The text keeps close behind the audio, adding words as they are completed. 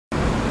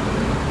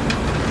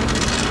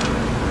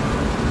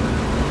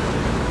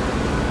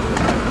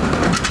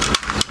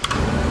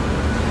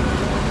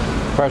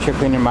pressure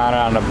cleaner mounted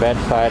on the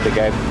bedside. The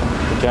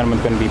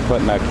gentleman's going to be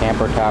putting a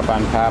camper top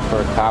on top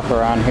or a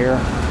topper on here.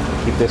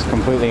 Keep this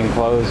completely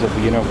enclosed.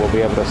 The unit will be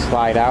able to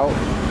slide out.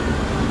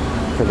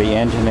 For the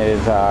engine, it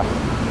is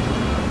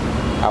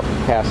out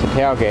past the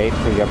tailgate,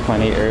 so you got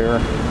plenty of air.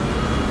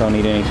 Don't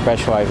need any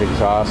specialized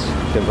exhaust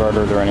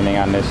diverters or anything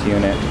on this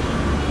unit.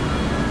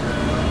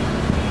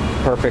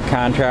 Perfect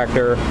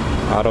contractor,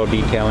 auto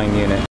detailing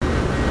unit.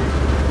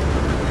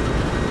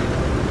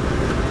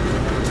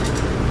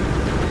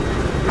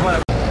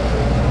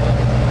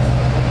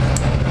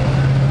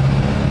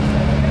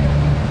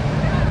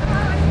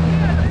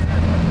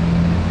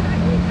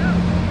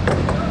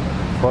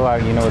 Pull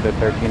out unit with a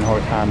 13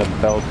 horse Honda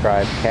belt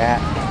drive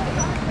cat,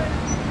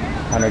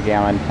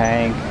 100-gallon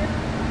tank,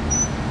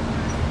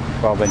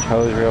 12-inch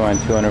hose reel, and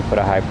 200 foot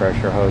of high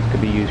pressure hose.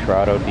 Could be used for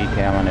auto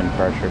detailing and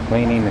pressure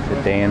cleaning. It's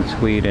a Dan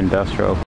Swede industrial